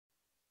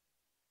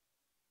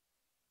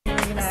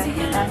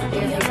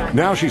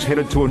Now she's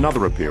headed to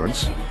another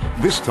appearance,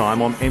 this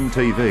time on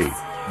MTV,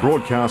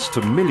 broadcast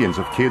to millions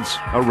of kids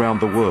around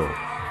the world.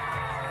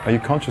 Are you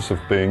conscious of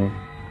being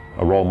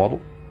a role model?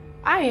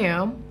 I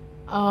am.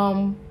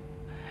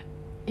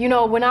 You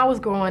know, when I was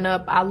growing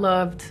up, I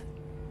loved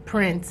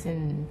Prince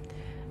and,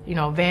 you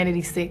know,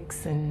 Vanity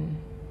Six and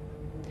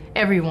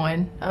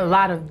everyone, a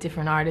lot of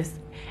different artists.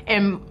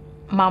 And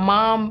my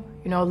mom,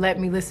 you know, let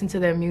me listen to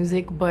their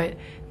music, but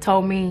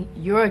told me,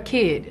 you're a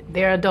kid,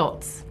 they're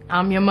adults.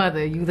 I'm your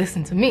mother, you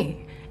listen to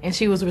me. And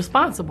she was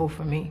responsible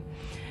for me.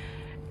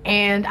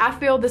 And I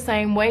feel the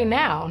same way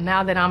now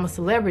that I'm a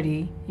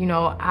celebrity. You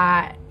know,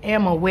 I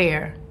am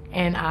aware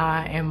and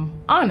I am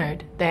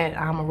honored that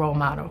I'm a role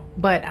model,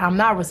 but I'm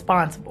not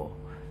responsible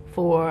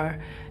for,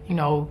 you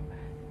know,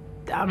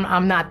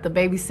 I'm not the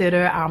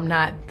babysitter, I'm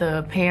not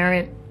the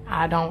parent.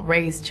 I don't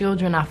raise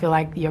children. I feel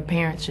like your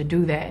parents should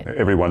do that.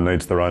 Everyone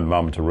needs their own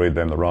mum to read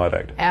them the riot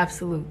act.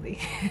 Absolutely.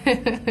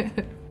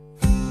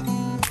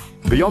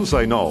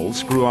 Beyonce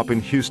Knowles grew up in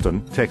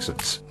Houston,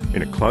 Texas,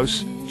 in a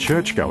close,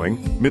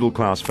 church-going,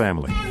 middle-class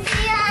family.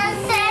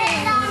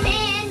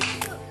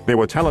 There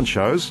were talent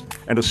shows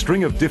and a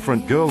string of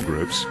different girl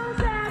groups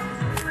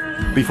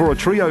before a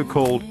trio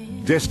called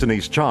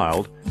Destiny's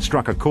Child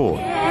struck a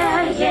chord.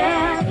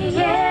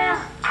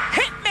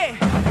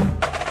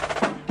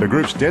 The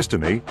group's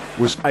destiny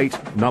was 8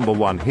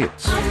 #1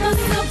 hits.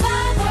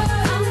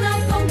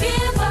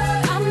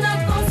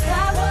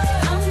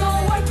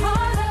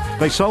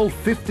 They sold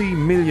 50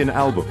 million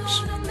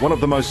albums, one of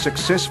the most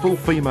successful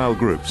female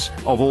groups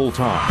of all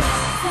time.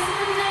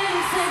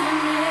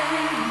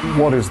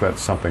 What is that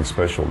something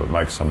special that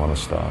makes someone a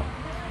star?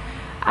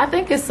 I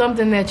think it's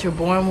something that you're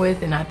born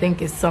with, and I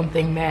think it's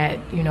something that,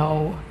 you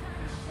know,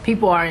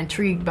 people are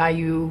intrigued by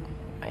you,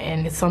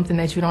 and it's something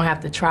that you don't have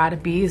to try to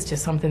be, it's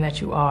just something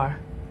that you are.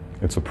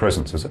 It's a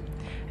presence, is it?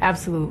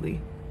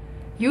 Absolutely.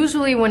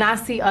 Usually when I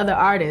see other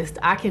artists,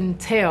 I can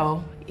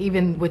tell,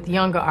 even with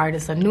younger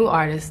artists or new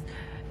artists,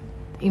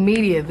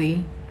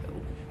 immediately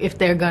if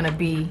they're gonna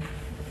be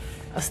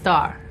a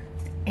star.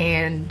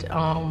 And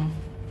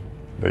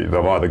They've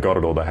either got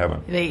it or they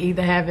haven't. They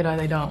either have it or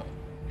they don't.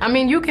 I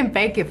mean, you can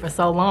fake it for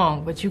so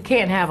long, but you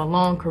can't have a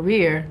long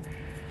career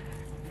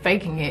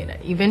faking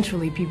it.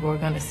 Eventually people are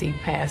gonna see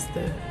past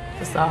the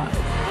facade.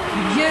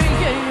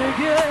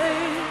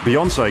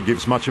 Beyonce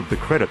gives much of the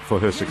credit for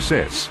her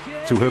success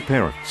to her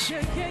parents.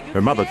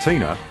 Her mother,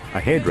 Tina, a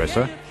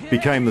hairdresser,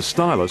 became the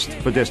stylist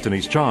for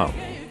Destiny's Child.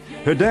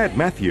 Her dad,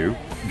 Matthew,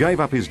 gave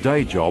up his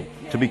day job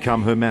to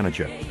become her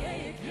manager.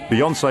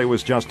 Beyonce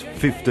was just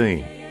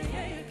 15,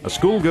 a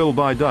schoolgirl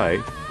by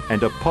day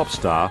and a pop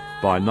star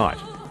by night.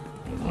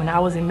 When I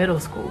was in middle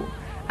school,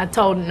 I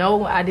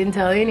didn't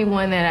tell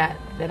anyone that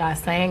I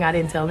sang. I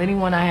didn't tell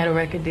anyone I had a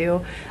record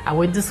deal. I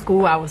went to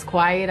school, I was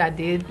quiet, I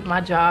did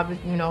my job,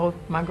 you know,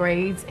 my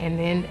grades, and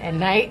then at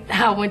night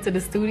I went to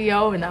the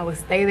studio and I would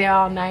stay there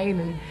all night,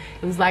 and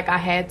it was like I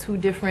had 2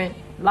 different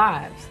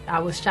lives. I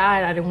was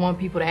shy, I didn't want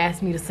people to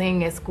ask me to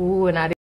sing at school, and I didn't